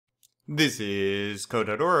This is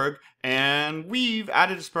code.org, and we've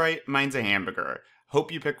added a sprite. Mine's a hamburger.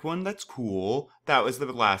 Hope you picked one that's cool. That was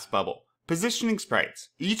the last bubble. Positioning sprites.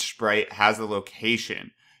 Each sprite has a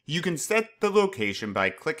location. You can set the location by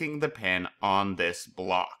clicking the pen on this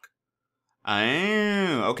block.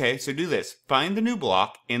 Oh, okay, so do this. Find the new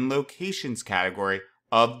block in Locations category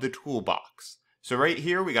of the toolbox. So right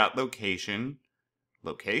here we got Location,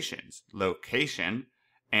 Locations, Location,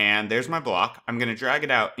 and there's my block. I'm going to drag it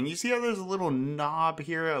out, and you see how there's a little knob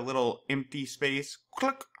here, a little empty space?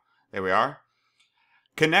 Click. There we are.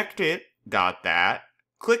 Connect it. Got that.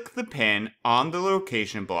 Click the pen on the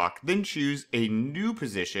location block, then choose a new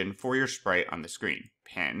position for your sprite on the screen.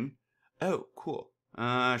 Pen. Oh, cool.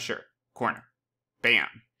 Sure. Corner. Bam.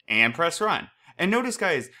 And press run. And notice,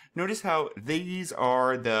 guys, notice how these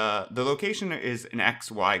are the location is an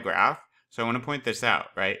XY graph. So I want to point this out,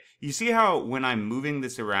 right? You see how when I'm moving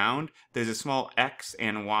this around, there's a small X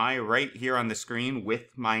and Y right here on the screen with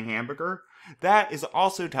my hamburger? That is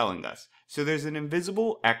also telling us. So there's an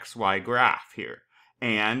invisible XY graph here.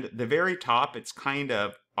 And the very top, it's kind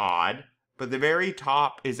of odd, but the very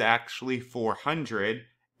top is actually 400,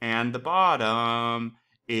 and the bottom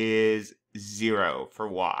is 0 for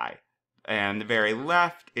Y. And the very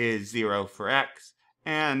left is 0 for X,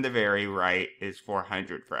 and the very right is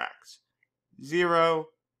 400 for X. 0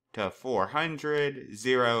 to 400,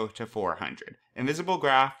 0 to 400. Invisible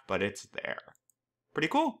graph, but it's there. Pretty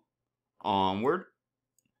cool. Onward.